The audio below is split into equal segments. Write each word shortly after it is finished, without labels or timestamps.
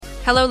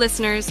Hello,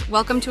 listeners.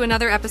 Welcome to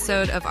another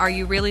episode of Are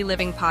You Really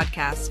Living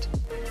podcast.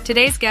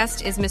 Today's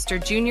guest is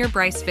Mr. Junior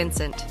Brice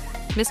Vincent.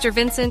 Mr.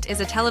 Vincent is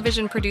a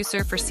television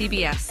producer for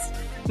CBS.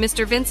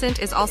 Mr. Vincent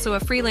is also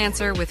a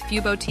freelancer with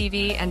Fubo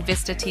TV and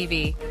Vista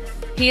TV.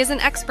 He is an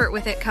expert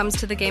when it comes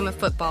to the game of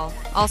football,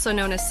 also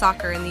known as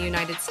soccer in the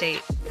United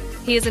States.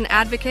 He is an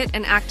advocate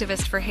and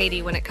activist for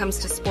Haiti when it comes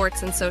to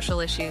sports and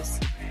social issues.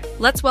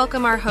 Let's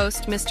welcome our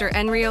host, Mr.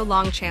 Enrio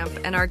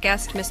Longchamp, and our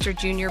guest, Mr.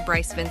 Junior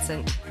Brice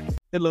Vincent.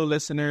 Hello,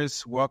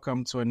 listeners.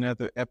 Welcome to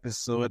another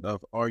episode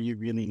of Are You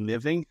Really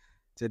Living?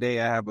 Today,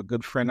 I have a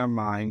good friend of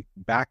mine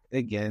back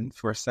again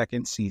for a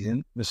second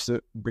season, Mr.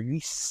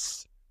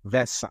 Brice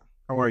Vincent.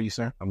 How are you,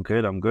 sir? I'm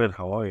good.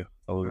 How are you?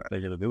 Always a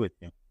pleasure to be with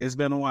you. It's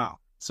been a while.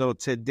 So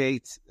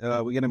today,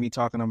 we're going to be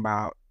talking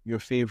about your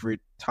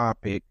favorite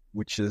topic,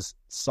 which is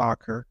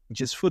soccer, which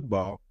is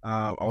football,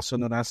 also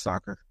known as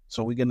soccer.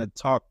 So we're going to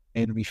talk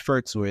and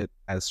refer to it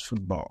as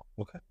football.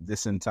 Okay.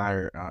 This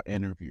entire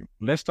interview.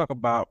 Let's talk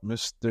about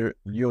Mr.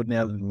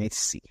 Lionel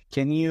Messi.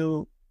 Can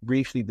you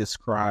briefly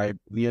describe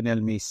Lionel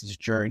Messi's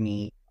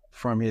journey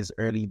from his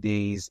early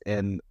days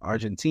in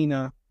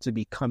Argentina to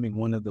becoming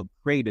one of the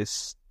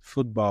greatest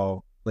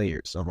football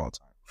players of all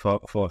time?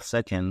 For a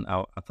second,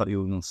 I thought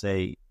you were going to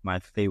say my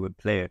favorite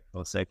player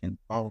for a second.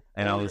 Oh,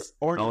 and I was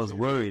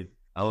worried.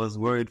 I was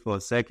worried for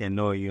a second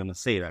knowing you're going to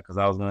say that, because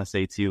I was going to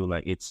say to you,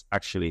 like, it's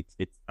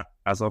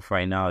as of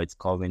right now, it's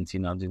called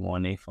Valentina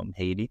Dumoine from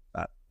Haiti.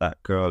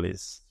 That girl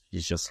she's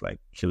just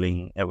like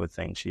killing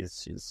everything.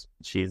 She's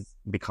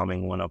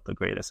becoming one of the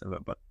greatest ever.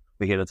 But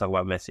we're here to talk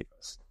about Messi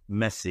first.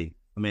 Messi.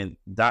 I mean,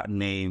 that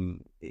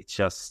name, it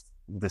just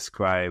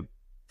describes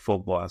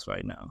football as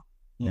right now.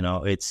 Mm-hmm. You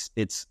know,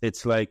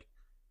 it's like,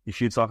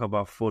 if you talk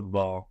about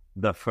football,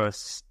 the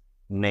first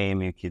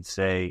name you could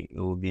say, it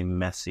would be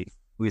Messi.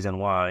 Reason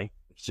why,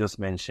 just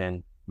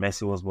mentioned,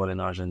 Messi was born in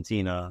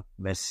Argentina.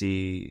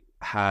 Messi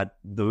had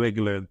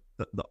the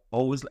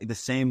always like the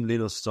same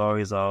little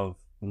stories of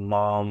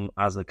mom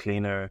as a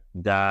cleaner,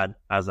 dad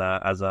as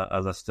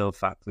a steel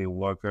factory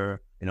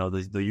worker. You know,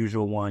 the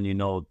usual one. You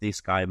know,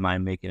 this guy might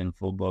make it in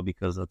football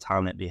because of the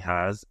talent he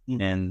has,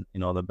 and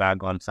you know the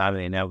background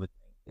family and everything.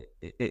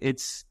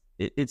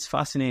 It's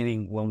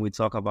fascinating when we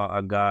talk about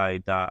a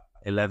guy that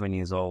 11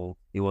 years old,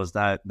 he was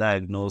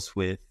diagnosed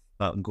with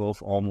growth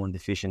hormone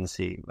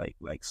deficiency,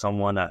 like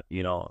someone that,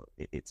 you know,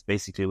 it's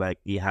basically like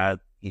he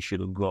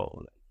should grow.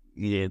 Like,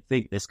 you didn't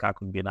think this guy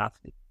could be an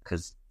athlete,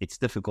 because it's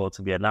difficult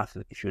to be an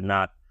athlete if you're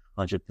not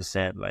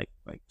 100% like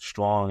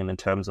strong, and in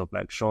terms of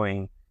like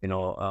showing, you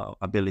know,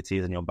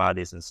 abilities in your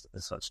bodies and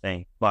such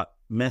thing. But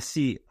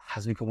Messi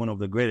has become one of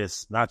the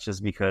greatest, not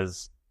just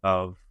because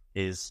of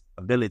his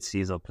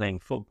abilities of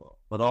playing football,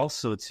 but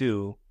also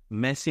too,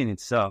 Messi in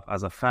itself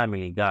as a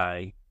family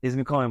guy is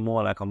becoming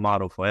more like a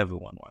model for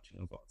everyone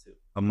watching football too.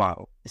 A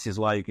model. This is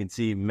why you can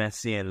see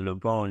Messi and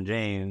LeBron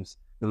James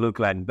look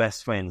like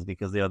best friends,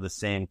 because they are the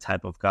same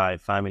type of guy,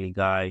 family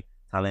guy,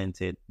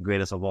 talented,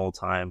 greatest of all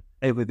time.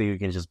 Everything you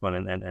can just put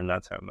in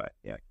that term. Like,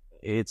 yeah,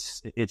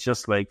 it's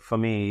just like, for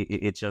me,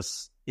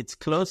 it's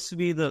close to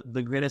be the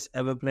greatest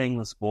ever playing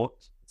the sport.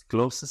 It's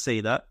close to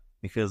say that,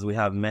 because we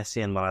have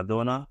Messi and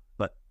Maradona,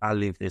 but I'll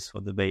leave this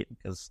for debate,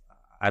 because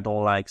I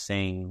don't like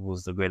saying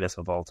who's the greatest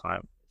of all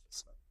time.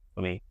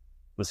 For me,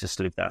 let's just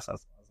leave that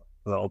as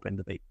an open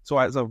debate. So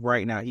as of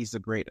right now, he's the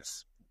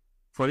greatest.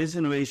 For this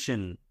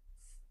generation,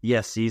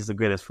 yes, he's the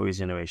greatest for his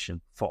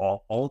generation.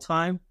 For all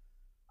time,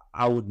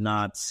 I would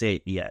not say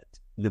it yet.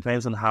 It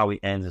depends on how he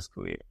ends his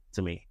career,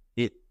 to me.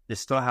 They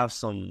still have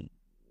some,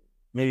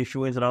 maybe if he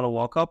wins another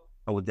World Cup,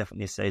 I would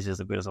definitely say he's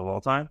the greatest of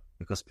all time,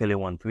 because Pele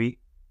won 3.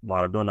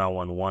 Maradona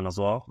won 1 as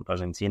well with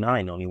Argentina,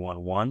 and only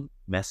won 1.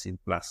 Messi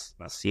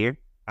last year.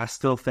 I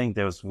still think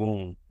there's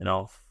room, you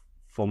know,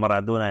 for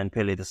Maradona and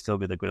Pele to still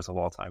be the greatest of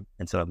all time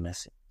instead of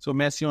Messi. So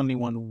Messi only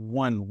won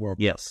 1 World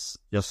Cup. Yes,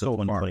 just so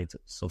 2022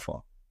 so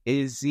far.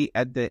 Is he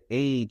at the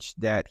age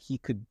that he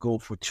could go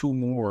for 2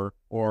 more,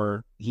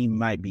 or he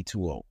might be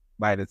too old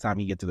by the time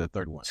he get to the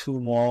third one? 2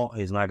 more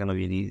is not going to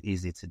be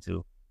easy to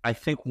do. I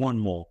think 1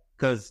 more,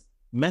 because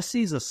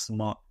Messi's a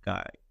smart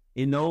guy.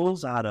 He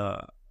knows how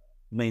to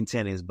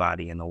maintain his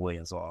body in a way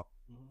as well.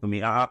 For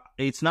me,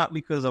 it's not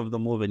because of the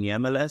move in the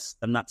MLS.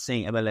 I'm not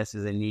saying MLS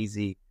isn't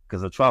easy,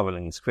 because the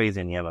traveling is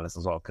crazy in the MLS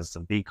as well, because it's a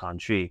big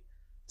country.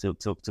 To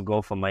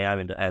go from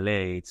Miami to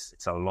LA,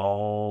 it's a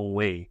long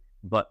way.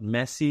 But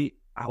Messi,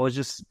 I was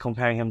just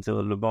comparing him to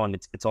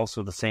LeBron. It's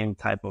also the same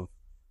type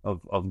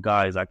of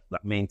guys that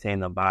maintain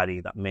the body,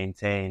 that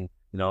maintain,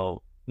 you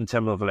know, in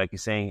terms of, like you're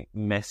saying,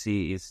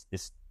 Messi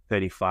is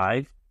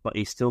 35, but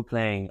he's still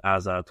playing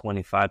as a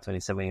 25,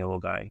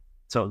 27-year-old guy.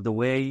 So the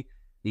way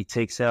he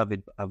takes care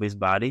of his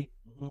body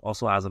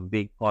also has a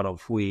big part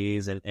of who he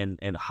is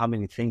and how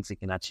many things he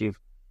can achieve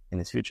in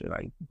his future.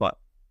 Like, but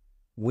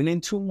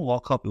winning 2 more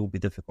World Cup, it will be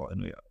difficult in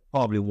New York.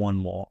 Probably 1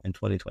 more in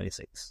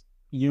 2026.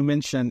 You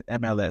mentioned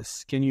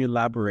MLS. Can you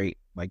elaborate?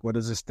 Like, what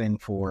does this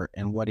stand for,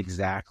 and what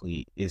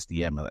exactly is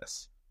the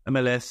MLS?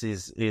 MLS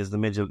is the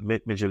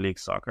Major League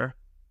Soccer.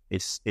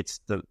 It's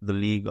the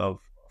league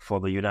for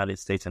the United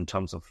States in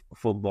terms of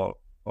football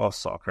or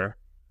soccer.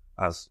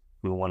 as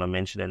we want to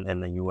mention in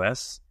the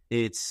US.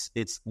 It's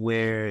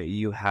where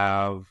you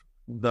have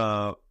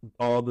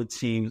all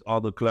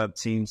the club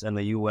teams in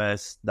the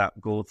US that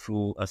go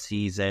through a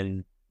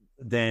season.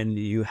 Then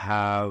you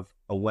have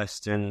a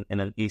Western and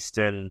an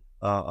Eastern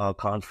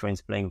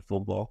conference playing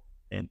football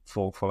and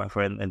for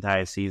an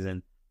entire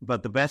season.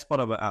 But the best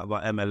part about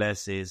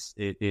MLS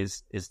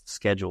is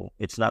schedule.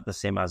 It's not the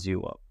same as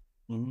Europe.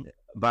 Mm-hmm.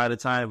 By the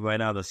time right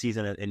now the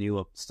season in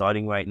Europe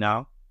starting right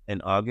now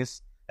in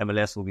August,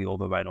 MLS will be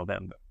over by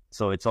November.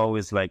 So it's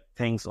always like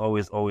things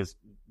always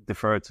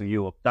defer to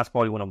Europe. That's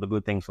probably one of the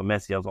good things for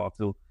Messi as well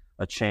too.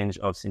 A change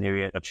of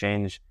scenario, a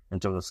change in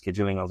terms of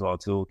scheduling as well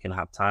too. You can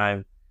have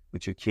time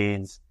with your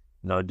kids,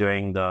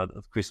 during the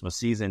Christmas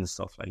season and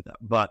stuff like that.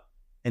 But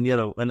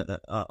another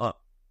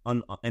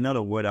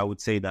word, I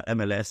would say that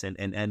MLS and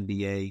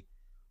NBA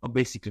are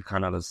basically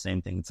kind of the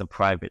same thing. It's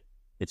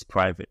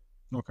private.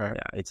 Okay.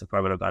 Yeah, it's a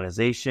private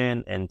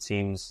organization, and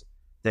teams,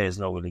 there is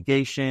no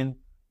relegation.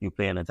 You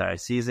play an entire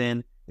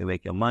season, you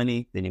make your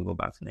money, then you go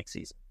back to next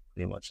season.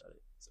 Pretty much.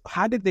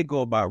 How did they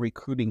go about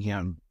recruiting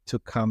him to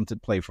come to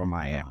play for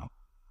Miami?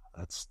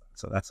 That's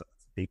a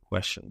big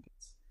question.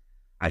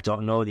 I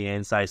don't know the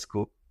inside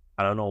scoop.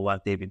 I don't know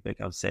what David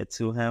Beckham said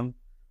to him,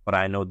 but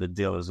I know the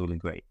deal is really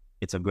great.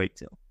 It's a great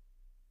deal.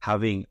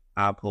 Having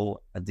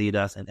Apple,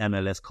 Adidas, and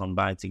MLS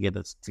combined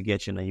together to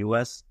get you in the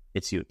US,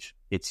 it's huge.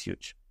 It's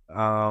huge.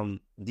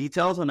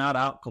 Details are not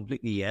out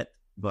completely yet,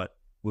 but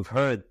we've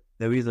heard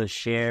there is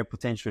a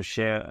potential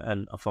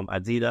share from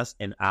Adidas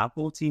and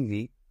Apple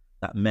TV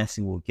that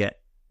Messi will get.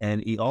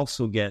 And he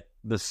also get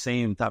the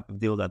same type of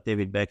deal that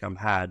David Beckham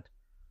had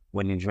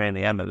when he joined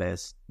the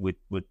MLS with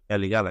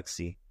LA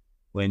Galaxy,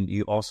 when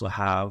you also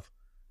have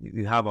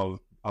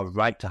a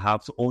right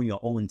to own your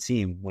own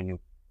team.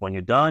 When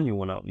you're done, you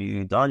want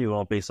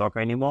to play soccer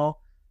anymore.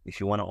 If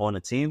you want to own a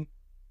team,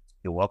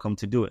 you're welcome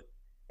to do it.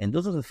 And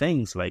those are the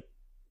things, like,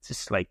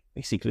 just like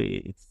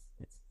basically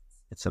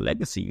it's a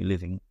legacy you're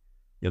living,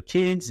 your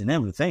kids and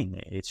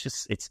everything. It's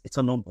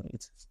a no-brainer.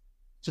 It's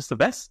just the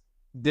best.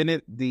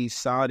 Didn't the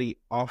Saudi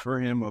offer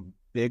him a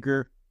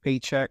bigger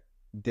paycheck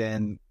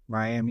than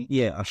Miami?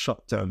 Yeah, a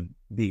short-term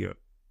bigger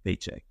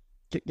paycheck.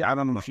 I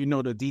don't know if you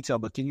know the detail,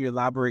 but can you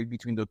elaborate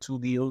between the two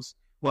deals?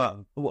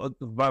 Well,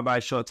 by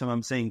short-term,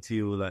 I'm saying to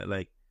you,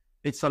 like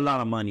it's a lot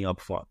of money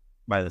up front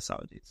by the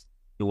Saudis.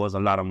 It was a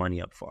lot of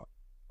money up front.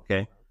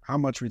 Okay, how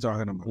much are we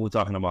talking about? We're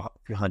talking about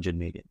 $300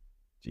 million.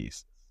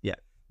 Jeez. Yeah,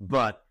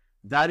 but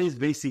that is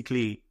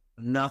basically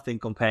nothing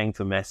comparing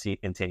to Messi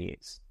in 10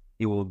 years.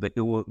 It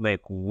will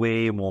make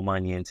way more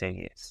money in 10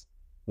 years.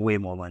 Way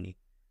more money.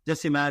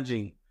 Just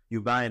imagine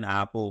you buy an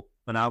Apple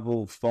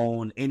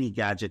phone, any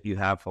gadget you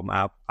have from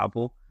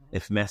Apple.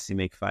 If Messi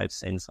make 5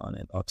 cents on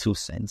it, or 2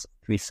 cents,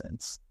 3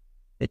 cents,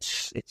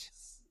 it's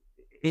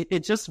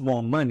just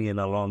more money in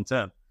the long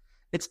term.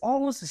 It's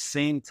almost the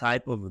same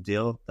type of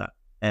deal that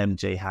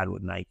MJ had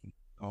with Nike.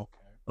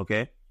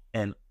 Okay,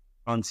 and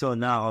until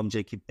now,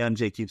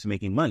 MJ keeps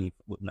making money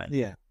with Nike.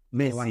 Yeah,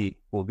 Messi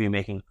will be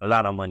making a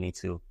lot of money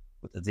too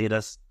with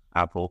Adidas,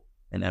 Apple,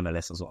 and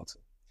MLS as well too.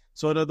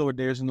 So in other words,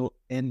 there's no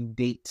end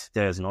date.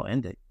 There's no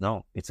end date.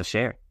 No, it's a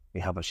share.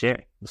 We have a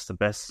share. It's the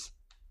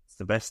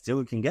best deal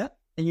we can get.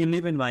 And you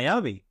live in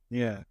Miami.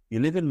 Yeah. You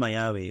live in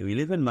Miami. We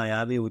live in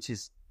Miami, which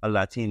is a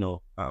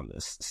Latino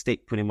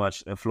state pretty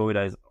much. South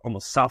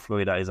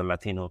Florida is a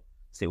Latino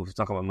state. If we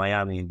talk about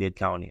Miami and Dade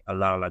County, a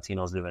lot of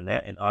Latinos live in there.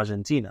 In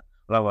Argentina,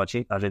 a lot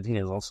of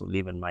Argentinians also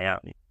live in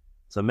Miami.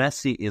 So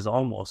Messi is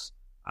almost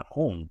at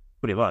home,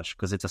 pretty much,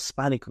 because it's a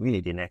Hispanic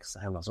community next to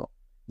him as well.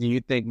 Do you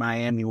think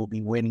Miami will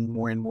be winning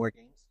more and more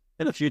games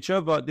in the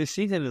future? But this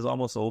season is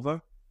almost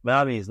over.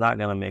 Miami is not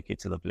going to make it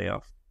to the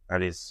playoff.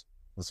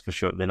 That's for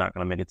sure. They're not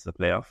going to make it to the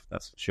playoff.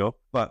 That's for sure.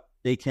 But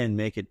they can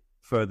make it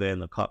further in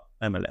the Cup,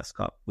 MLS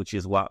Cup, which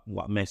is what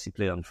Messi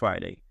played on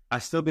Friday. I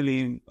still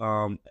believe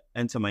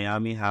Inter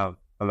Miami have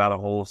a lot of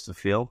holes to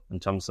fill in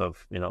terms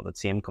of the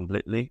team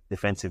completely,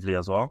 defensively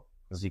as well.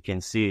 As you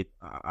can see it,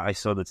 I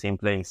saw the team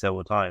playing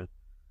several times,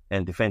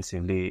 and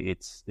defensively,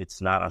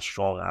 it's not as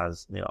strong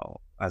as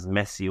as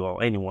Messi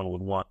or anyone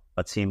would want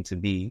a team to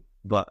be.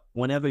 But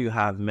whenever you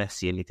have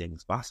Messi, anything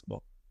is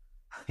possible.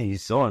 You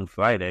saw on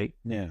Friday.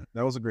 Yeah,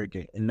 that was a great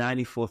game. In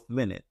 94th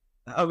minute.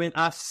 I mean,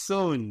 as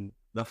soon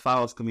the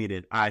fouls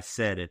committed, I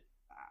said it.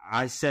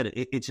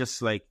 It's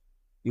just like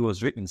it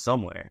was written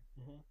somewhere.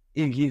 Mm-hmm.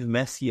 You give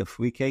Messi a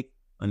free kick,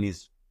 and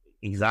he's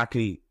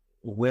exactly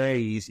where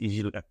he's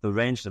at the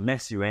range, the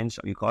Messi range,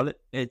 you call it.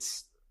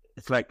 It's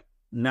like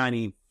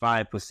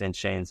 95%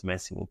 chance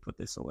Messi will put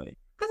this away.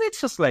 Because it's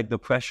just like the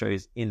pressure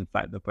is, in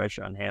fact, the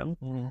pressure on him.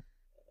 Mm-hmm.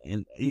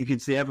 And you can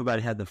see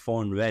everybody had the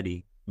phone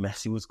ready.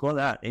 Messi would score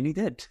that, and he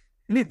did.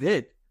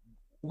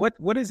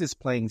 What is his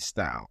playing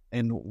style,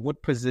 and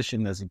what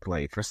position does he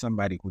play for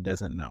somebody who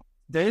doesn't know?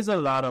 There is a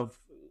lot of,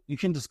 you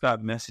can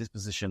describe Messi's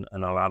position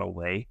in a lot of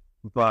ways,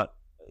 but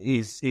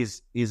he's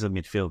a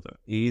midfielder.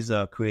 He's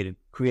a creative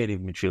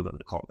midfielder,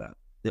 they call that.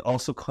 They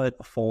also call it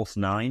a false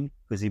nine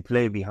because he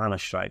played behind a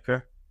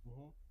striker.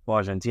 Mm-hmm. For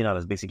Argentina,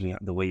 that's basically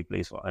the way he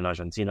plays for. In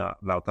Argentina,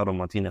 Lautaro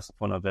Martinez in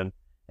front of him,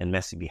 and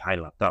Messi be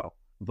highly locked out.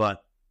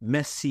 But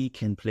Messi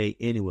can play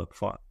anywhere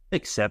for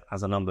except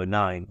as a number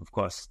 9. Of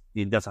course,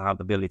 he doesn't have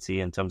the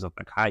ability in terms of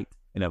like height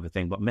and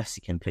everything, but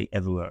Messi can play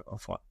everywhere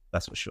up front.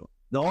 That's for sure.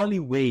 The only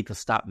way to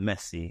stop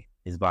Messi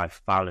is by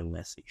fouling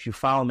Messi. If you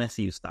foul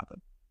Messi, you stop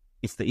him.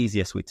 It's the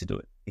easiest way to do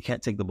it. You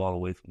can't take the ball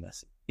away from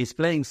Messi. His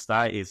playing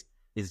style is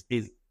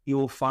you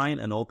will find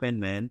an open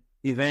man.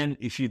 Even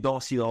if you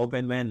don't see the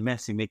open man,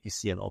 Messi make you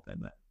see an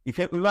open man.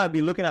 We might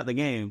be looking at the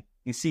game,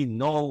 you see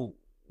no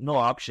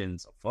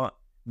options up front.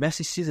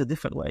 Messi sees a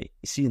different way.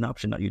 You see an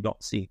option that you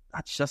don't see.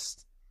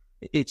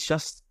 It's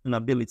just an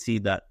ability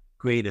that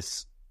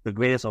the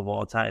greatest of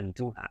all time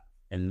do have.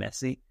 And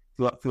Messi,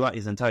 throughout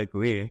his entire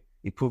career,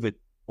 he proved it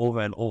over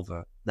and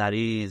over that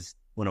he is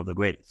one of the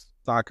greatest.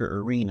 Soccer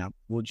arena,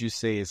 would you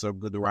say is a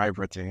good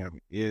rival to him?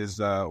 Is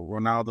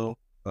Ronaldo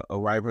a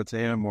rival to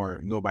him, or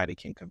nobody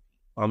can compete?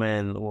 I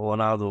mean,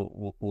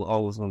 Ronaldo will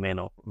always remain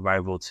a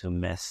rival to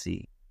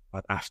Messi.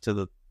 But after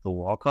the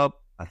World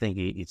Cup, I think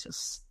it's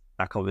just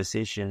that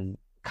conversation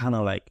kind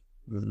of like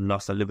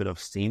lost a little bit of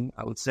steam,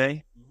 I would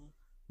say,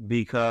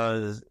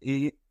 because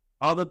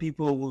other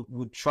people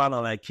would try to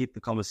like keep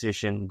the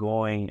conversation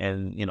going,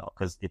 and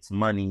because it's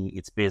money,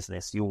 it's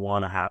business. We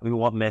want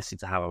Messi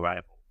to have a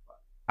rival.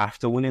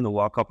 After winning the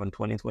World Cup in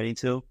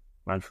 2022,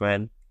 my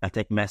friend, I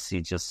think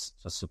Messi just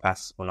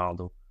surpassed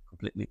Ronaldo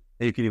completely.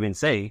 You could even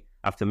say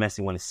after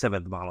Messi won his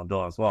 7th Ballon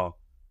d'Or as well,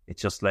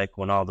 it's just like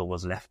Ronaldo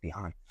was left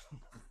behind.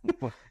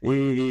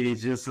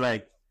 It's just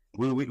like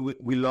we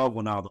love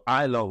Ronaldo.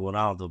 I love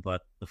Ronaldo,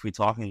 but if we're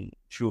talking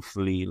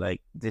truthfully,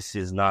 like this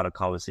is not a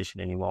conversation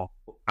anymore.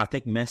 I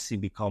think Messi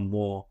become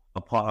more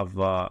a part of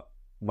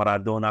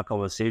Maradona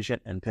conversation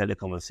and Pele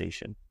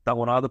conversation. That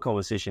Ronaldo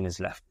conversation is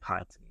left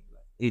behind to me.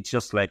 It's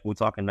just like we're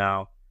talking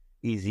now,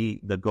 is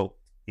he the GOAT?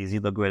 Is he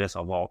the greatest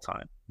of all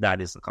time?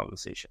 That is the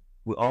conversation.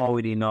 We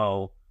already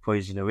know for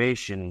his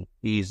generation,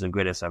 he's the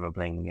greatest ever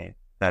playing the game.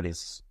 That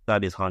is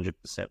 100%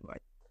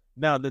 right.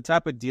 Now, the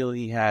type of deal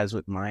he has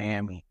with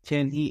Miami,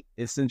 can he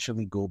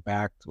essentially go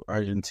back to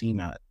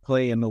Argentina,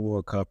 play in the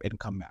World Cup, and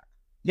come back?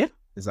 Yeah.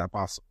 Is that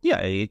possible? Yeah,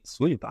 it's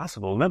really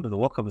possible. Remember, the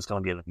World Cup is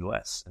going to be in the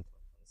U.S. in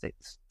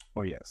 2026.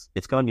 Oh, yes.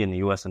 It's going to be in the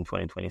U.S. in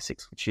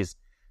 2026,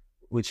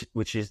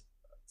 which is,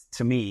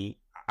 to me,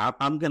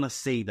 I'm going to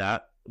say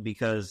that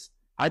because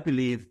I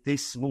believe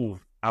this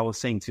move, I was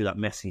saying too that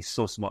Messi is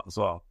so smart as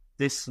well.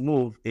 This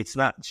move, it's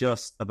not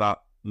just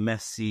about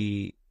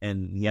Messi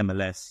and the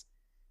MLS.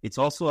 It's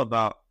also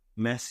about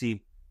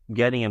Messi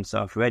getting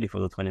himself ready for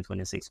the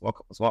 2026 World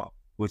Cup as well.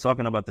 We're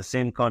talking about the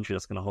same country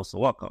that's going to host the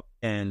World Cup.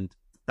 And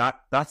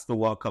that's the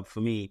World Cup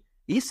for me.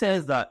 He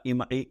says that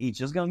he's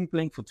just going to be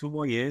playing for 2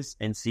 more years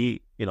and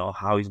see,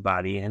 how his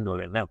body handles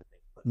it and everything.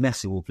 But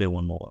Messi will play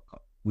 1 more World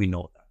Cup. We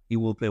know that. He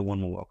will play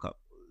 1 more World Cup.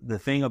 The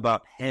thing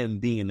about him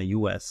being in the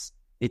U.S.,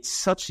 it's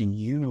such a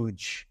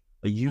huge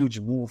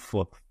move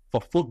for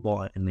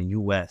football in the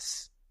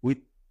U.S.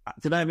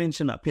 Did I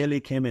mention that Pele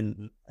came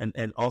in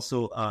and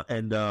also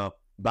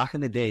back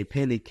in the day,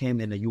 Pele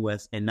came in the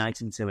U.S. in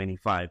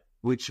 1975,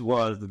 which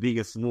was the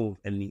biggest move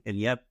in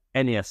the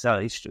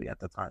NASL history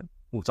at the time.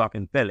 We're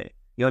talking Pele.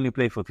 He only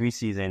played for 3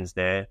 seasons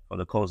there for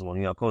the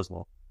New York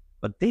Cosmo.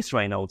 But this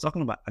right now, we're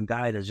talking about a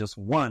guy that just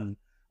won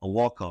a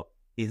World Cup.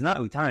 He's not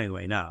retiring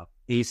right now.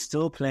 He's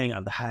still playing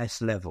at the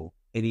highest level,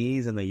 and he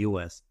is in the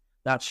U.S.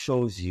 That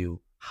shows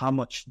you how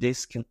much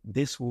this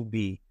will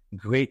be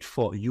great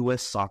for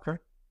U.S.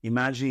 soccer.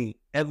 Imagine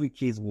every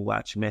kid will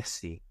watch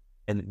Messi,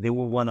 and they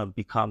will want to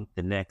become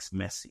the next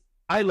Messi.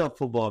 I love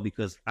football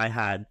because I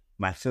had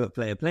my favorite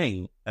player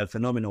playing, a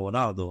phenomenal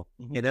Ronaldo,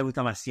 and every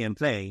time I see him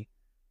play,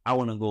 I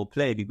want to go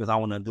play because I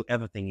want to do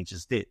everything he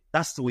just did.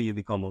 That's the way you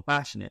become more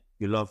passionate.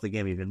 You love the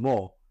game even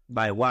more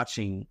by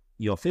watching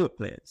your favorite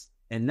players.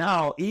 And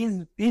now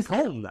he's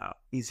home now.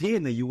 He's here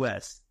in the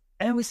U.S.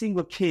 Every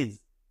single kid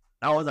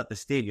I was at the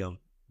stadium,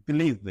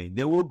 believe me,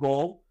 they will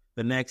go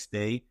the next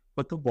day,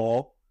 put the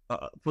ball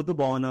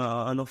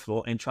on the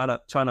floor and try to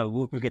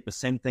replicate the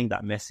same thing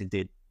that Messi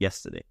did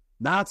yesterday.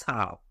 That's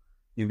how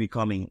you're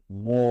becoming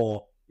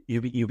more.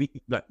 You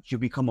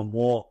become a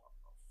more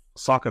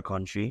soccer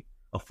country,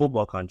 a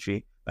football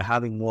country, by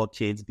having more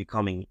kids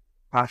becoming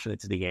passionate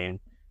to the game.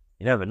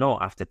 You never know,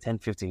 after 10,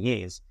 15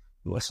 years,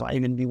 US might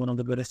even be one of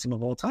the greatest teams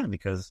of all time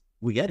because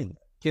we're getting there.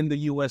 Can the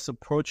U.S.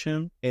 approach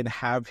him and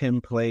have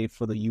him play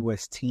for the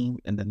U.S. team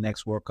in the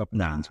next World Cup?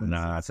 Nah,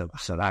 so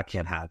that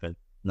can't happen.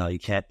 No, you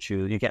can't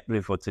choose. You can't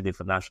play for 2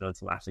 different national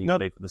teams after you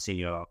play for the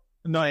senior.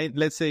 No,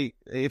 let's say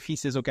if he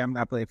says, okay, I'm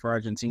not playing for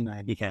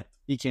Argentina. He can't.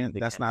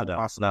 That's not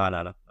possible. No,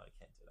 you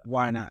can't do that.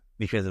 Why not?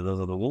 Because those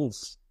are the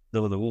rules.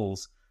 Those are the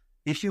rules.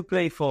 If you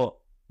play for,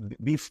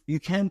 you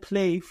can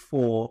play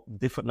for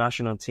different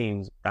national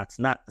teams. That's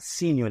not the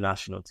senior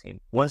national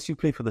team. Once you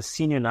play for the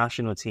senior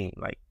national team,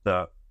 like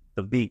the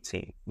big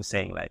team, we're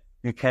saying like,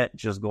 you can't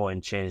just go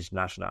and change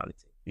nationality.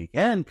 You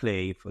can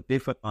play for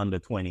different under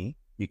 20.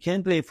 You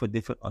can play for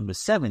different under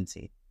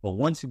 17. But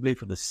once you play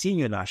for the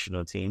senior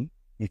national team,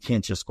 you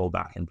can't just go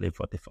back and play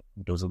for different.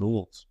 Those are the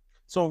rules.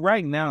 So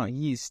right now,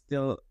 he's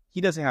still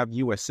he doesn't have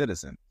U.S.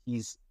 citizen.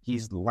 He's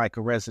like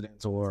a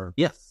resident or...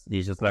 Yes,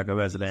 he's just like a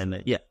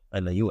resident,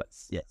 in the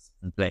U.S., yes,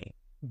 and playing.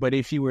 But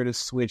if he were to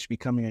switch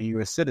becoming a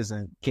U.S.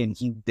 citizen, can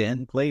he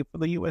then play for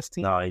the U.S.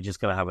 team? No, you're just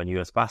going to have a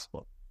U.S.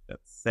 passport.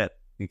 That's it.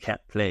 You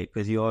can't play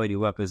because you already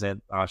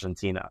represent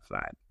Argentina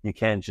flag. You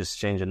can't just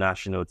change a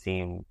national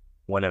team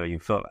whenever you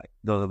feel like.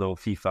 Those are the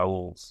FIFA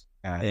rules.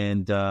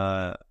 And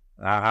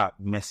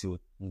Messi would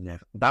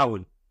never.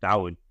 That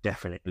would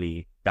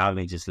definitely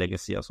damage his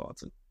legacy as well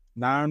too.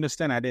 Now I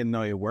understand. I didn't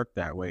know it worked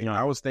that way.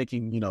 I was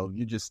thinking,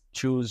 you just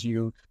choose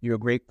you're a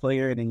great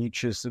player and then you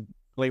choose to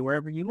play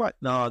wherever you want.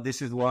 No,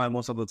 this is why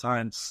most of the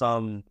time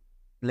some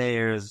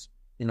players,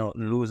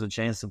 lose a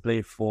chance to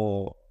play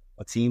for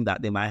a team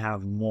that they might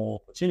have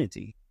more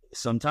opportunity.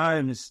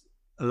 Sometimes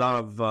a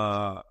lot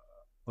of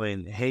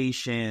when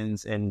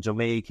Haitians and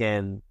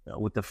Jamaican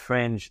with the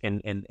French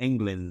and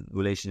England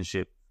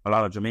relationship, a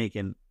lot of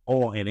Jamaican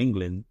or in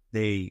England,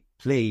 they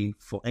play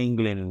for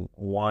England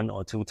 1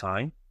 or 2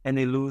 times and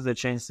they lose the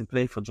chance to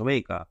play for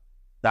Jamaica.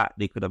 That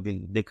they could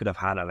have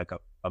had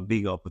a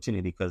bigger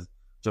opportunity because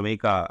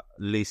Jamaica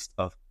list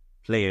of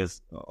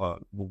players are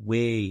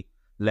way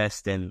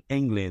less than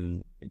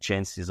England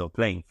chances of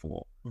playing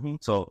for. Mm-hmm.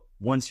 So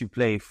once you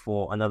play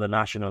for another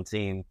national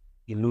team,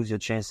 you lose your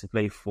chance to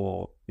play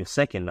for your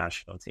second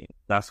national team.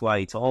 That's why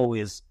it's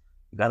always,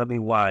 you got to be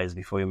wise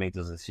before you make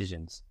those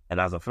decisions. And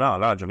as of now, a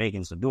lot of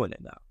Jamaicans are doing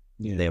it now.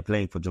 Yeah. They're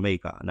playing for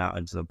Jamaica now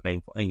instead of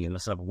playing for England,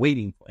 instead of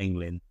waiting for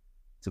England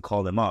to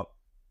call them up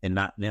and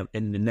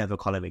never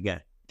call them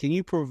again. Can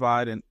you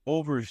provide an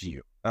overview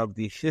of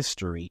the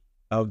history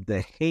of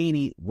the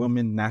Haiti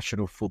women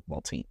national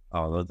football team?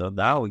 Oh,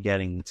 now we're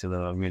getting to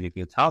the really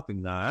good topic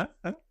now.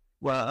 Huh?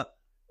 Well,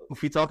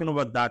 if we're talking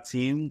about that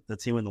team, the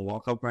team in the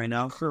World Cup right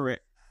now,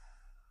 correct,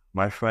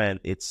 my friend,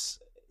 it's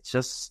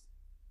just,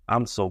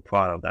 I'm so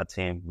proud of that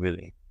team,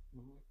 really.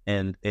 Mm-hmm.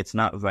 And it's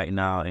not right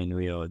now in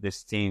Rio.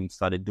 This team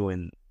started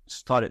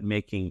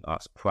making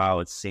us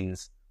proud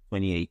since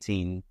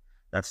 2018.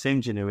 That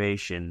same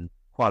generation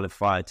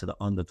qualified to the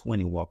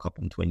Under-20 World Cup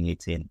in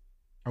 2018.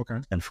 Okay.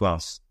 In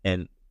France.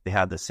 And they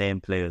had the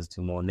same players,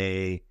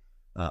 Monet.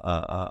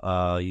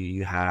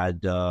 You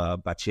had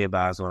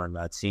Bachebas on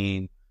that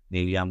team.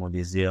 Neriamo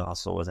Desir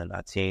also was in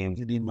that team.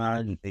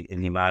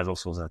 Limage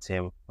also was on that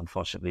team.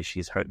 Unfortunately,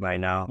 she's hurt right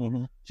now.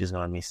 Mm-hmm. She's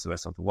going to miss the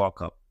rest of the World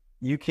Cup.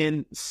 You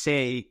can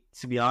say,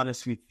 to be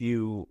honest with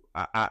you,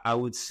 I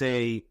would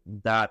say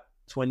that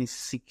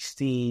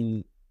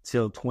 2016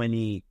 till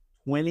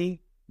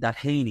 2020, that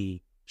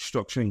Haiti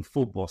structuring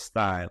football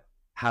style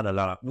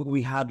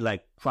we had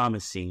like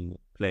promising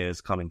players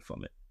coming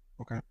from it.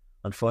 Okay.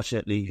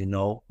 Unfortunately, you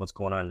know what's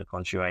going on in the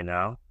country right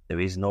now. There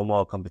is no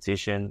more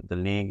competition. The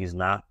league is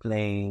not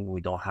playing.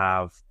 We don't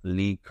have a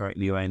league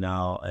currently right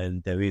now,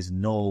 and there is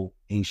no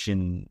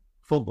Asian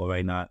football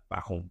right now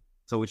back home.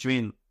 So which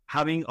means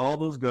having all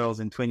those girls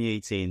in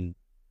 2018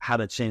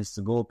 had a chance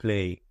to go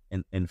play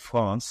in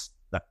France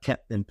that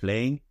kept them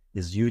playing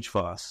is huge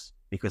for us.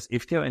 Because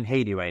if they're in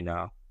Haiti right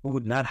now, we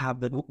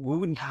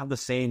wouldn't have the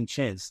same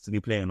chance to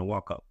be playing the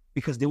World Cup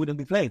because they wouldn't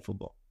be playing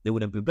football. They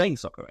wouldn't be playing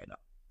soccer right now.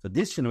 So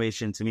this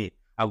generation, to me,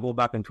 I'll go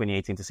back in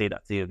 2018 to say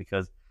that to you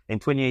because in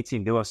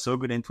 2018, they were so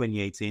good in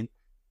 2018,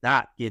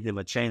 that gave them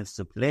a chance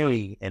to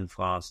play in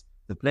France,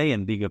 to play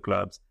in bigger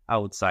clubs,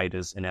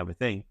 outsiders and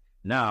everything.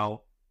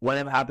 Now,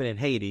 whatever happened in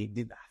Haiti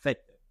didn't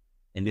affect them.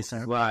 And this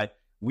is why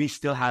we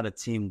still had a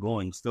team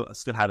going, still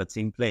had a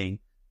team playing,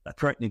 that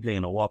currently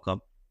playing a World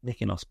Cup,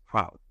 making us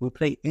proud. We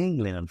play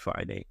England on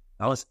Friday.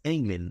 That was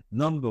England,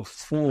 number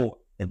 4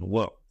 in the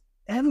world.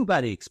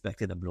 Everybody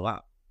expected a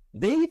blowout.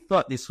 They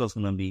thought this was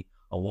going to be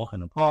a walk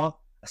in the park,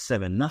 a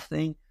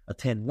 7-0, a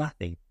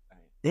 10-0.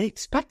 They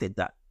expected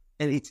that.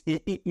 And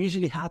it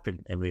usually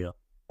happened every year.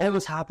 It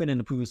was happening in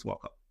the previous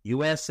World Cup.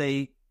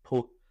 USA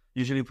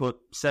usually put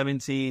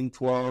 17,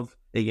 12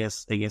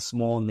 against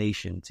small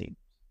nation teams.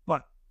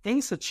 But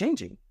things are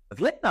changing.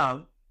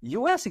 Vietnam,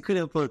 USA could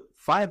have put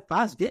 5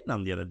 past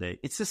Vietnam the other day.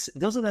 It's just,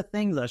 those are the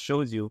things that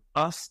shows you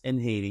us in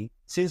Haiti,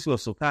 since we're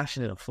so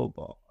passionate of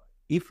football,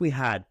 if we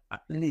had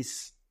at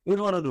least, we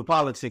don't want to do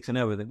politics and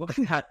everything, but if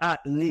we had at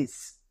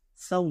least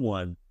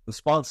someone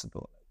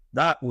responsible,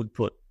 that would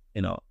put,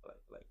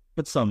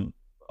 put some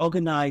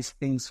organized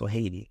things for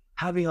Haiti.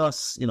 Having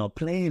us,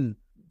 playing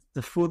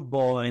the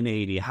football in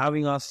Haiti,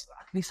 having us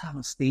at least have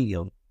a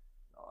stadium,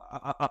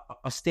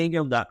 a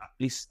stadium that at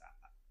least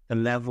the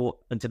level,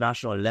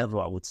 international level,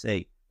 I would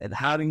say, and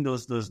having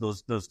those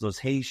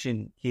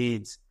Haitian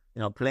kids,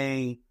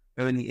 playing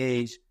early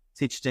age,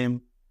 teach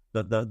them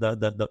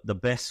the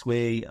best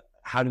way,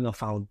 having a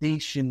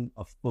foundation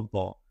of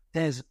football.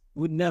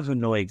 We'd never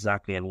know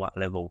exactly at what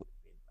level.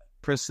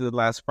 President,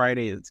 last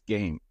Friday's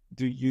game,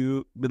 do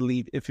you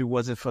believe if it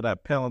wasn't for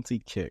that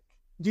penalty kick,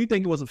 do you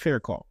think it was a fair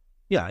call?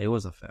 Yeah, it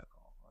was a fair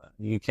call.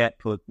 You can't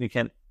put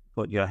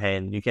your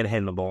hand, you can't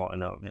hand the ball in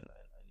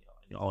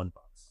your own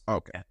box.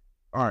 Okay. Yeah.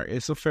 All right,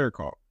 it's a fair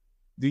call.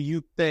 Do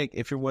you think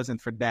if it wasn't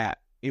for that,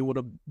 it would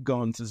have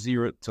gone to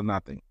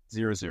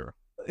 0-0?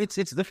 It's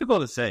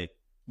difficult to say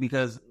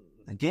because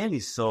the game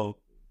is so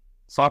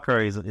soccer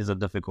is a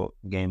difficult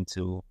game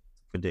to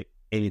predict.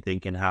 Anything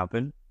can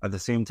happen. At the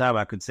same time,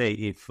 I could say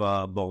if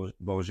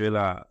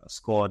Borgela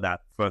scored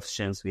that first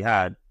chance we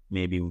had,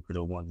 maybe we could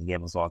have won the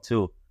game as well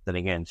too. Then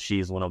again,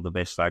 she's one of the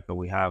best strikers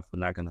we have.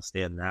 We're not going to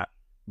stay in that.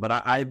 But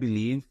I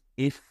believe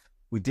if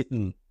we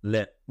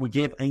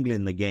gave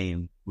England the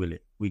game, really.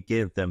 We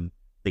gave them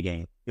the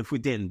game. If we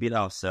didn't beat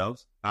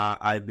ourselves,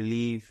 I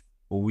believe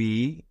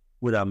we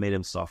would have made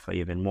them suffer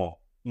even more.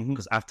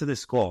 Because after the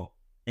score,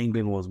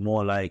 England was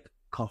more like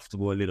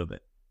comfortable a little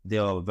bit. They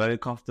were very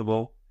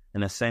comfortable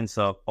in a sense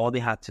of all they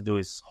had to do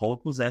is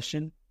hold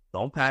possession,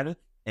 don't panic,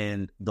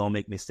 and don't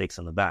make mistakes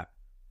on the back,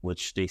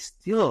 which they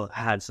still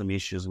had some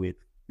issues with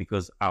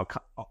because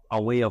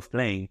our way of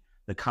playing,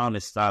 the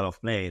counter style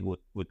of playing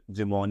with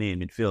Jimone in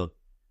midfield,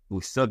 we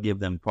still give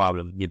them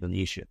problem, give them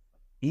issue.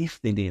 If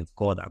they didn't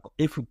score that goal,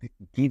 if we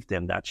give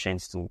them that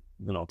chance to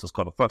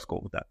score the first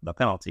goal with the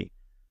penalty,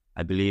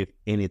 I believe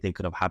anything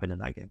could have happened in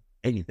that game.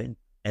 Anything.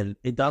 And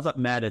it doesn't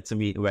matter to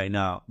me right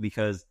now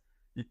because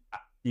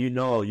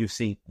you've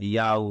seen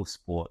Yahoo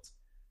Sports,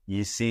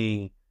 you're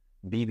seeing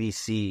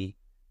BBC,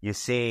 you're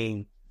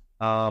seeing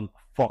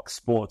Fox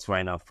Sports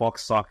right now,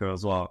 Fox Soccer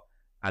as well,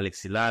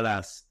 Alexi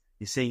Lalas,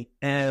 you're seeing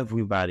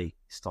everybody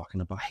is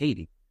talking about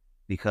Haiti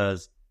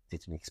because they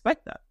didn't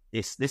expect that.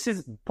 This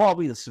is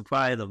probably the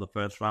surprise of the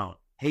first round.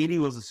 Haiti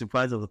was the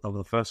surprise of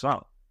the first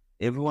round.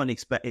 Everyone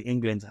expected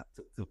England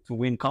to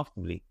win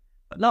comfortably.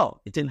 But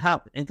no, it didn't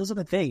happen. And those are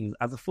the things,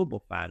 as a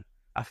football fan,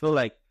 I feel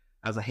like,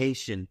 as a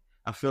Haitian,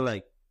 I feel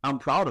like I'm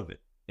proud of it,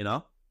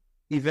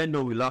 Even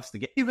though we lost the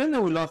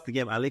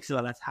game, Alexis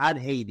Lalas had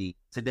Haiti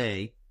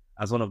today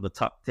as one of the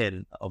top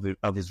 10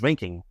 of his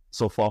ranking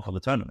so far for the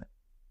tournament.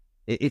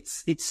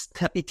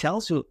 It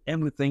tells you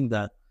everything.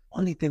 That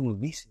only thing we're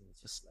missing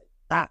is just like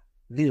that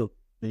little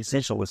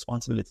essential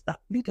responsibility, that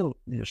little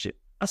leadership.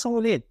 That's all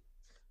we need.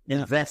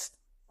 Invest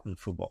in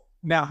football.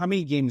 Now, how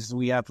many games do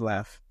we have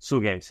left?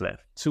 2 games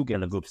left. 2 games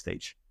in the group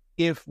stage.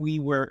 If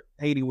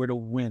Haiti were to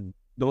win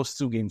those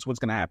 2 games, what's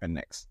going to happen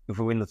next? If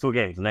we win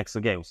the next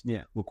 2 games,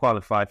 we'll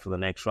qualify for the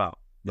next round.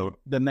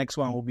 The next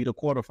one will be the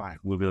quarterfinal.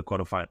 Will be the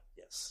quarterfinal,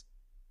 yes.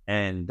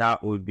 And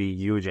that would be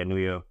huge.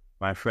 And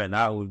my friend,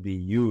 that would be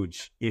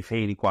huge if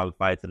Haiti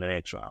qualified to the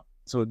next round.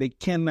 So they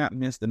cannot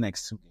miss the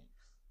next 2 games.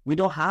 We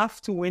don't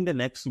have to win the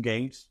next 2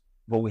 games,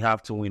 but we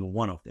have to win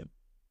one of them.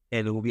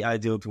 And it will be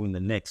ideal to win the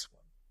next one.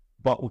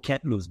 But we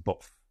can't lose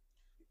both.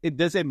 It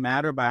doesn't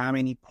matter by how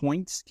many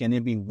points. Can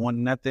it be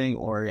 1-0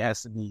 or it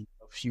has to be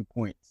a few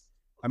points?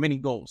 How many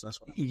goals?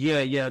 That's what.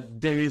 Yeah.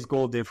 There is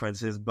goal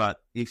differences, but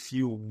if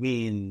you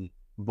win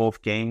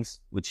both games,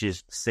 which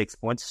is 6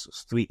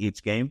 points, 3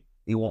 each game,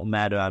 it won't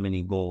matter how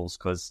many goals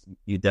because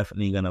you're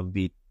definitely gonna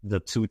beat the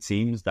 2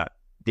 teams that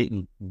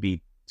didn't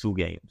beat 2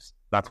 games.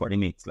 That's what it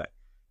means. Like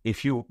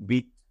if you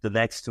beat the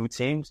next 2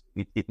 teams,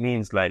 it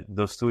means like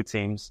those 2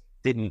 teams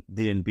didn't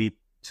beat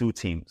 2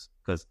 teams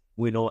because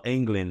we know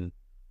England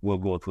will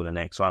go to the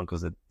next round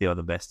because they are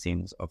the best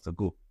teams of the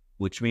group,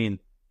 which means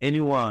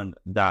anyone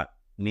that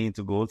need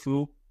to go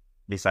through,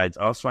 besides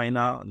us right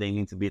now, they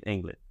need to beat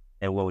England.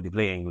 And when we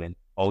play England,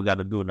 all we got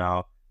to do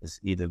now is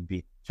either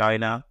beat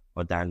China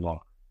or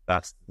Denmark.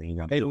 That's the thing you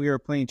got to do. We are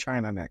playing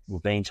China next. We're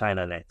playing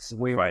China next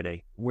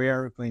Friday. Where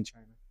are we playing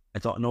China? I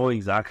don't know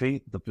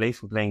exactly the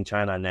place we're playing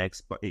China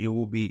next, but it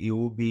will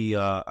be.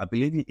 I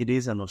believe it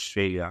is in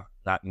Australia,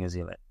 not New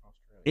Zealand.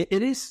 It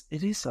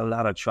is a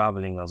lot of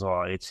traveling as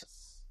well. It's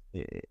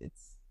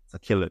a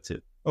killer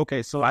too.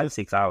 Okay, so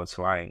 5-6 hours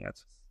flying.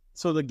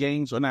 So the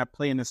games are not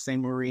playing the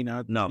same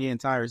arena. No, the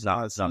entire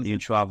season. You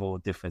travel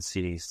different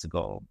cities to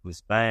go with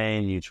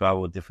Spain. You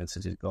travel different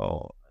cities to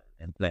go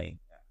and play.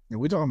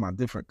 And we're talking about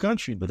different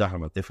countries. We're talking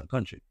about different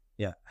countries.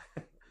 Yeah.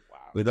 Wow.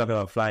 We're talking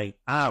about flying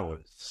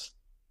hours.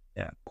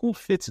 Yeah. Who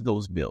fits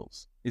those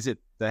bills? Is it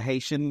the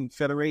Haitian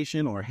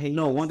Federation or Haiti?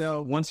 No,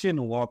 once you're in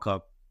the World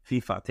Cup,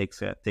 FIFA takes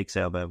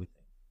care of everything.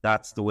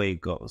 That's the way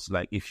it goes.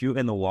 Like if you're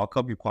in the World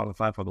Cup, you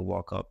qualify for the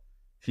World Cup,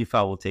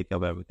 FIFA will take care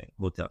of everything.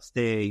 Hotel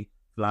stay,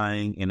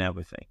 flying, and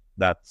everything.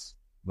 That's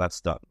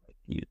done.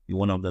 Like you're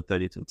one of the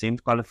 32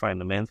 teams qualifying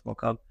the men's World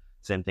Cup.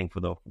 Same thing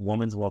for the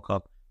women's World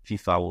Cup.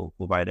 FIFA will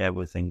provide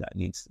everything that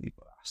needs to be.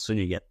 As soon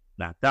as you get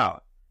knocked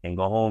out and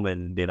go home,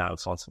 and they're not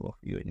responsible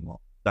for you anymore.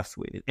 That's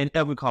the way it is. In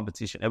every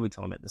competition, every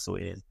tournament, that's the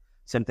way it is.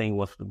 Same thing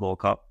was for the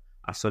Gold Cup.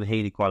 I saw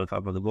Haiti qualify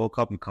for the Gold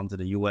Cup. You come to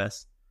the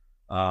U.S.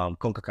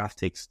 CONCACAF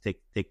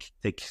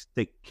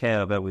take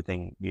care of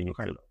everything. Yeah,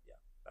 that's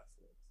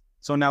it.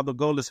 So now the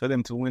goal is for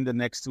them to win the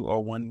next 2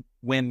 or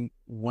win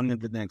one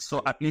of the next.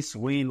 So at least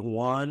win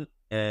 1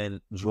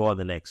 and draw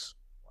the next.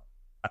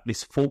 At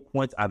least 4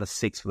 points out of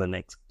 6 for the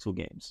next 2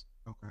 games.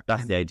 Okay,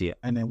 that's the idea.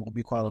 And then we'll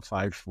be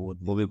qualified for.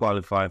 We'll be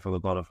qualified for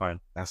the quarterfinal.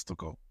 That's the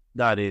goal.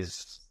 That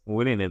is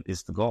winning it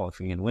is the goal. If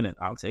you can win it,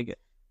 I'll take it.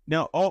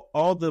 Now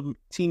all the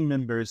team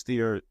members, they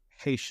are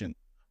Haitian.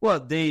 Well,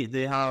 they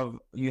have.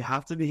 You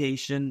have to be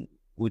Haitian,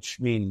 which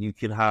means you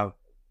can have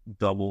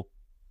double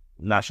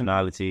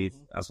nationalities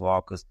as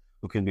well, because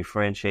we can be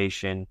French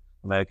Haitian,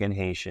 American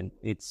Haitian.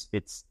 It's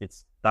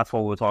that's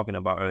what we were talking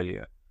about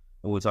earlier.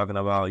 And we're talking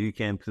about you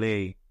can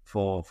play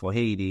for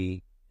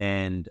Haiti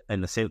and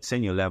the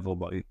senior level,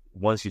 but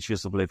once you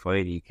choose to play for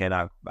Haiti, you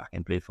cannot go back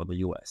and play for the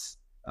US.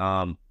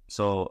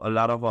 So a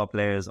lot of our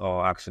players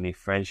are actually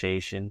French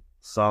Haitian.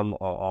 Some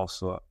are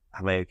also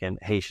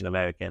Haitian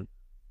American.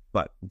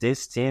 But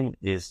this team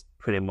is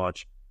pretty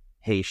much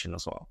Haitian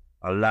as well.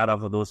 A lot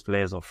of those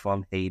players are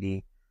from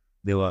Haiti.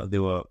 They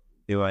were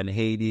in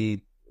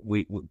Haiti.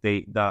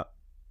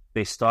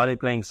 They started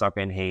playing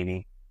soccer in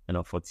Haiti,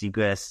 for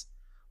Tigres,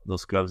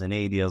 those clubs in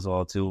Haiti as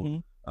well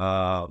too.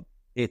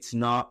 It's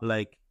not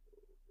like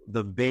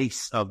the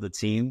base of the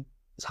team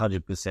is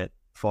 100%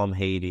 from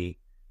Haiti,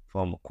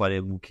 from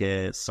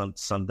Kwadebuke,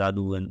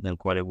 Sandadu, and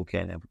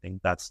Kwadebuke and everything.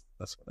 That's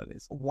what it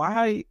is.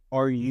 Why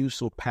are you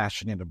so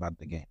passionate about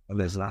the game? Well,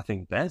 there's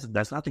nothing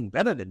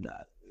better than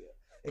that.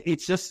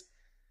 It's just,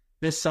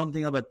 there's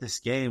something about this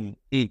game.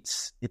 It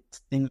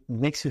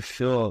makes you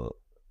feel,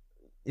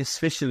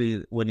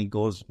 especially when it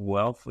goes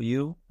well for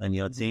you and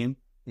your team,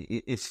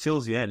 it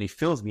fills you in. It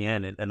fills me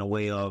in a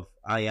way of,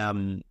 I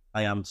am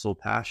so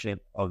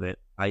passionate of it.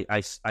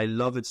 I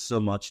love it so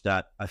much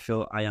that I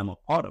feel I am a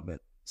part of it.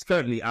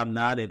 Currently, I'm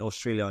not in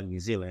Australia or New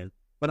Zealand,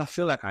 but I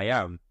feel like I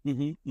am.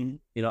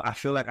 I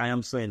feel like I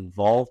am so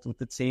involved with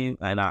the team,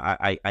 and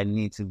I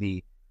need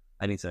to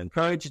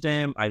encourage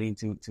them. I need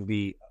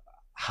to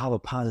have a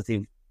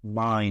positive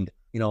mind,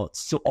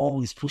 to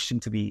always push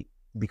them to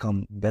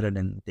become better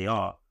than they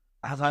are.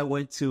 As I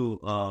went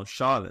to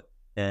Charlotte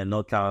and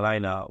North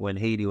Carolina when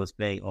Haiti was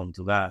playing on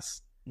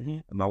Tuvas,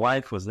 my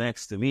wife was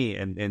next to me,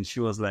 and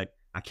she was like,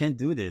 I can't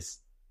do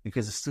this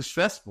because it's too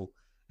stressful.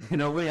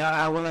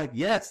 I was like,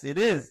 yes, it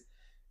is.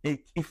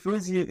 It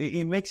feels you.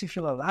 It makes you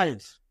feel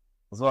alive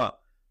as well.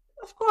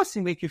 Of course,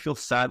 it makes you feel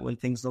sad when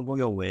things don't go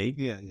your way.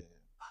 Yeah.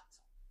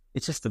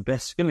 It's just the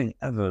best feeling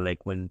ever.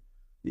 Like when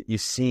you're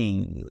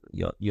seeing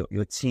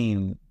your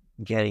team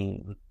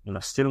getting,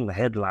 still in the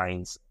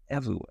headlines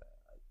everywhere.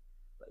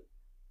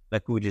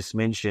 Like we just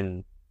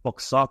mentioned,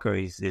 Fox Soccer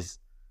is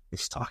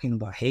talking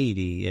about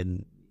Haiti,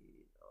 and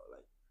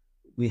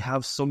we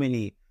have so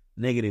many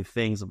negative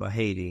things about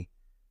Haiti.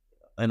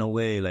 In a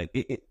way, like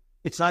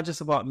it's not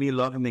just about me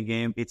loving the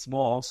game. It's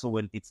more also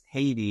when it's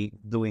Haiti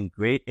doing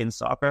great in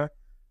soccer,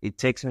 it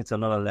takes me to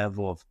another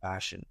level of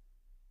passion.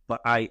 But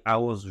I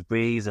was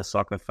raised a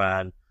soccer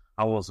fan.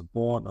 I was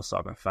born a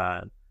soccer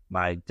fan.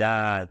 My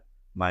dad,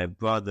 my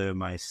brother,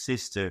 my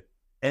sister,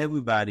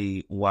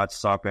 everybody watched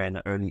soccer at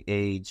an early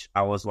age.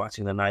 I was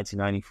watching the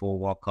 1994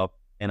 World Cup,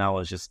 and I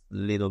was just a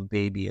little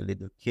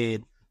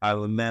kid. I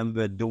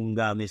remember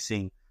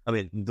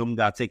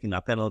Dunga taking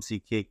a penalty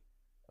kick.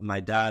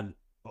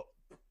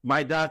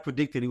 My dad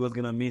predicted he was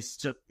going to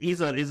miss.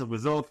 He's a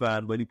Brazil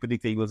fan, but he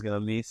predicted he was going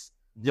to miss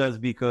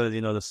just because,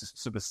 the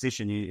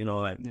superstition,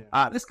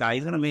 this guy,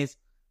 he's going to miss.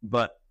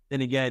 But then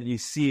again, you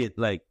see it,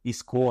 like, he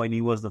scored, and he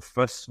was the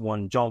first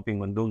one jumping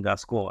when Dunga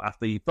scored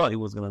after he thought he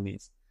was going to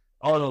miss.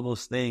 All of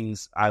those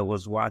things I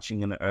was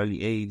watching in an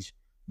early age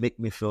make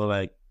me feel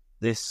like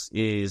this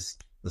is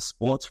the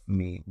sport for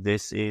me.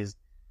 This is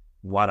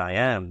what I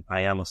am.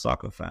 I am a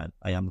soccer fan.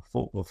 I am a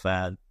football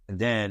fan. And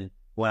then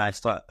when I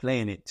start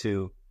playing it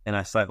too, and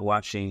I start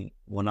watching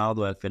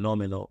Ronaldo El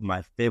Fenomeno,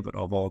 my favorite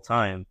of all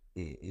time,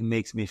 it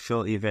makes me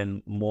feel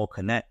even more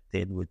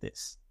connected with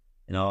this.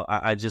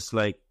 I just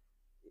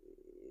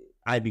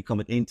I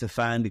become an Inter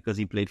fan because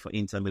he played for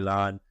Inter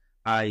Milan.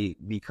 I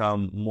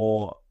become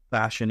more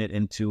passionate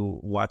into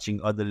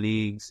watching other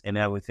leagues and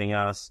everything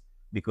else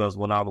because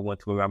Ronaldo went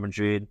to Real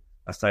Madrid.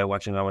 I started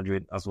watching Real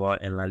Madrid as well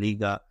in La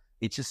Liga.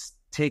 It just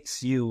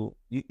takes you,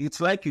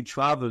 it's like you're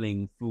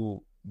traveling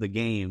through the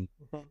game.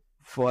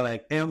 For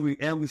like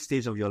every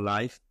stage of your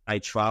life, I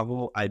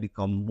travel, I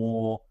become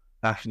more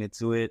passionate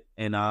to it,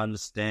 and I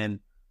understand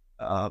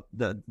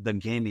the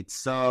game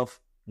itself,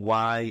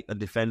 why a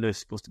defender is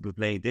supposed to be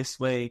playing this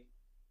way,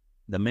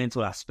 the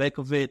mental aspect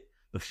of it,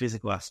 the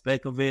physical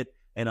aspect of it,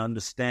 and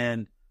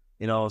understand,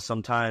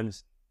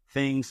 sometimes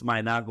things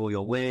might not go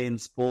your way in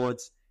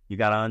sports. You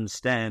got to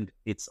understand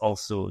it's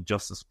also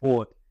just a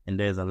sport, and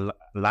there's a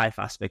life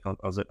aspect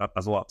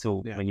as well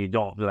too. Yeah. When you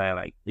don't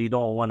you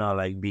don't want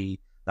to be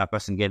that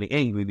person getting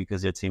angry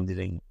because your team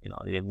didn't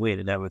win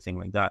and everything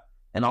like that.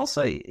 And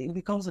also, it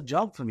becomes a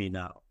job for me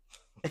now.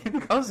 It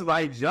becomes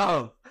my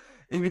job.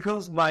 It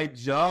becomes my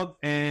job,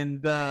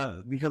 and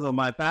because of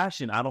my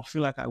passion, I don't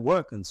feel like I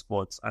work in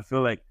sports. I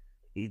feel like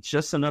it's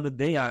just another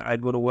day I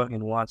go to work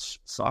and watch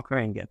soccer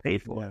and get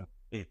paid for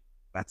it.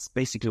 That's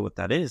basically what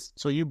that is.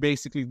 So you're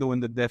basically doing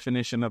the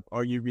definition of,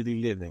 are you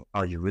really living?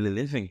 Are you really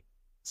living?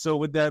 So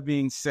with that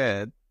being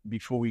said,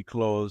 before we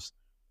close,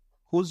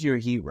 who's your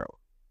hero?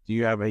 Do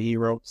you have a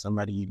hero,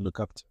 somebody you look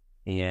up to?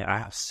 Yeah, I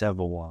have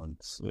several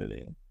ones,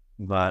 really.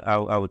 But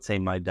I would say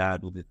my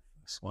dad would be the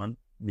first one,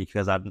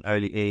 because at an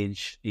early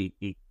age,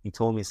 he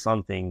told me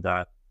something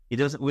that he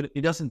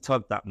doesn't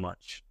talk that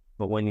much.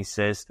 But when he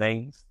says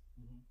things,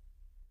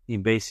 he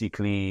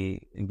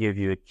basically give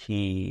you a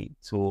key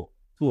to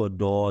a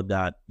door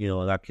that,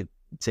 that could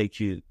take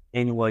you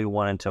anywhere you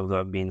want in terms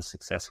of being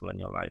successful in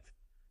your life.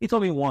 He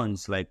told me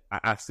once,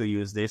 I still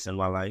use this in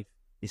my life.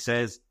 He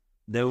says,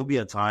 there will be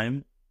a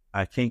time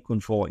I can't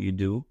control what you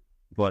do,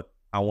 But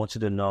I want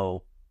you to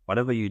know,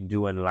 whatever you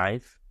do in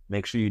life,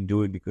 make sure you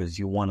do it because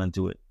you want to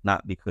do it,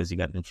 not because you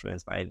got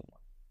influenced by anyone.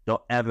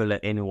 Don't ever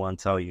let anyone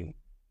tell you,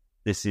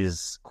 this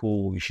is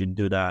cool, you should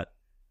do that.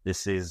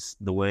 This is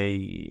the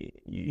way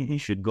you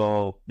should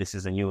go. This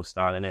is a new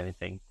start and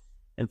anything.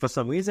 And for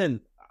some reason,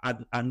 I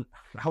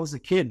was a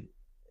kid.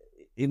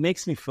 It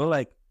makes me feel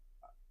like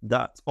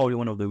that's probably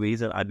one of the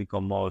reasons I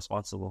become more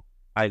responsible.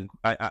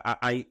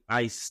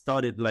 I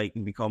started like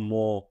become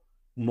more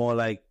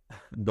like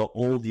the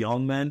old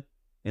young man,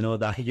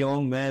 that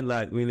young man,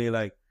 like really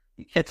like,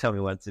 you can't tell me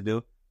what to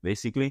do,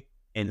 basically,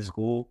 in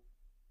school.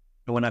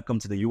 And when I come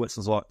to the US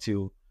as well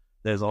too,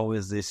 there's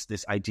always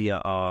this idea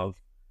of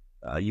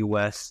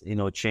US,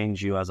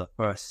 change you as a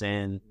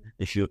person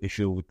if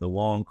you're with the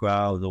wrong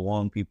crowd, the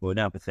wrong people and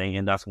everything.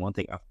 And that's one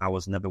thing I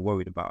was never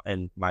worried about,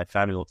 and my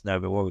family was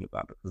never worried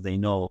about, because they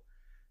know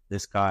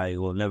this guy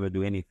will never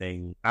do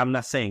anything. I'm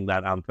not saying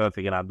that I'm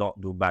perfect and I don't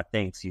do bad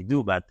things. You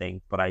do bad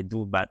things, but I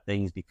do bad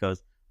things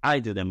because I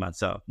do them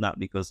myself, not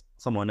because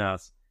someone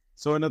else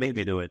made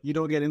me do it. You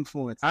don't get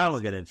influenced. I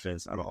don't get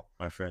influenced at all,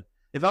 my friend.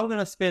 If I'm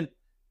gonna spend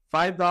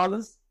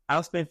 $5,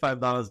 I'll spend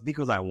 $5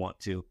 because I want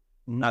to,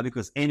 not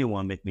because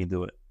anyone make me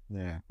do it.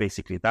 Yeah,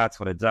 basically, that's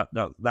what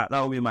that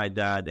will be my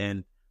dad,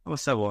 and I have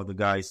several other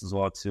guys as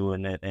well too,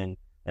 and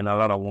a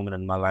lot of women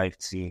in my life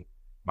too.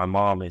 My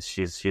mom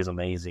she's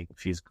amazing.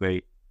 She's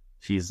great.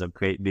 She's a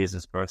great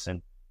business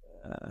person.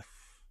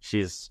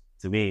 She's,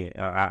 to me,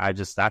 I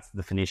just, that's the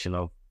definition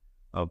of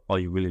are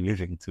you really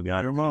living, to be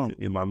honest. Your mom.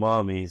 My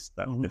mom is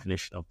that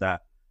definition of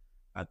that.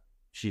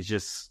 She's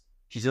just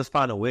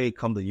found a way to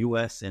come to the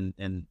US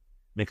and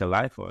make a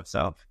life for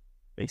herself.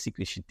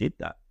 Basically, she did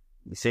that.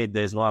 We say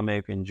there's no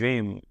American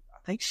dream. I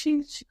think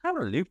she kind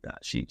of lived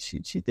that. She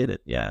did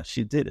it. Yeah,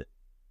 she did it.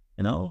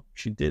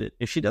 She did it.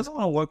 If she doesn't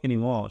want to work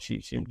anymore, she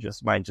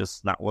just might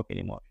just not work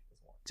anymore. She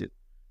doesn't want to.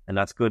 And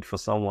that's good for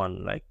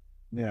someone like,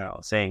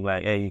 saying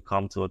like, hey, you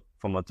come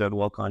from a third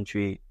world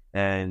country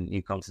and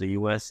you come to the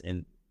US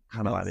and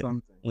kind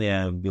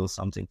of build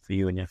something for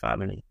you and your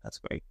family. That's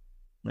great.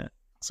 Yeah.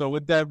 So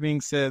with that being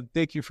said,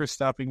 thank you for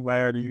stopping by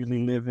Are You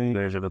Really Living?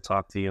 Pleasure to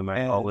talk to you, man.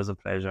 And always a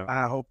pleasure.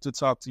 I hope to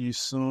talk to you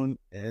soon.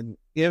 And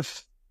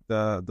if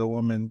the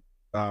women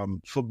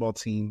football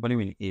team, what do you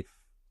mean if?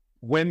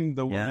 When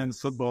the women's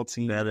football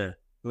team,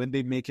 when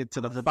they make it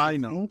to the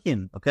final,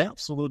 okay,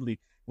 absolutely.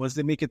 Once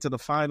they make it to the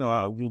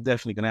final, we're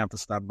definitely gonna have to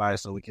stop by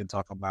so we can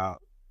talk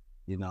about,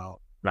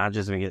 not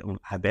just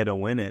I better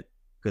win it,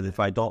 because if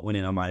I don't win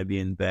it, I might be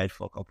in bed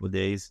for a couple of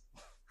days.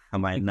 I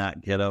might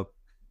not get up.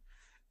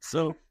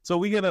 So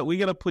we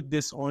gotta put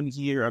this on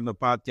here on the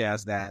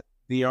podcast that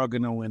they are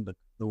gonna win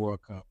the World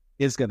Cup.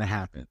 It's gonna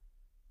happen.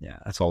 Yeah,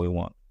 that's all we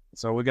want.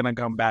 So we're gonna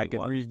come back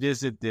and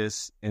revisit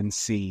this and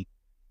see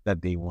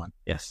that they won.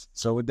 Yes.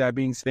 So with that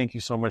being said, thank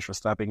you so much for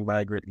stopping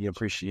by. Greatly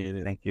appreciate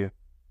it. Thank you.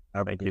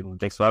 Thank you.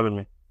 Thanks for having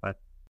me. Bye.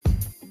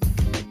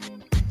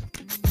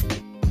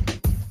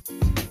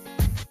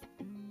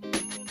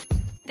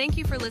 Thank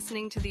you for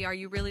listening to the Are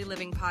You Really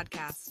Living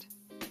podcast.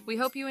 We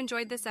hope you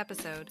enjoyed this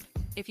episode.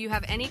 If you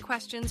have any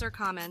questions or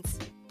comments,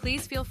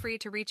 please feel free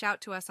to reach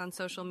out to us on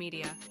social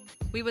media.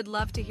 We would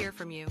love to hear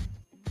from you.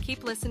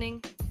 Keep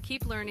listening,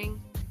 keep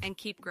learning, and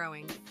keep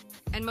growing.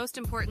 And most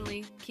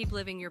importantly, keep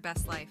living your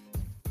best life.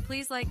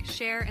 Please like,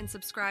 share, and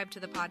subscribe to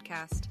the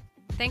podcast.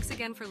 Thanks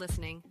again for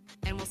listening,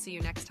 and we'll see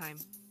you next time.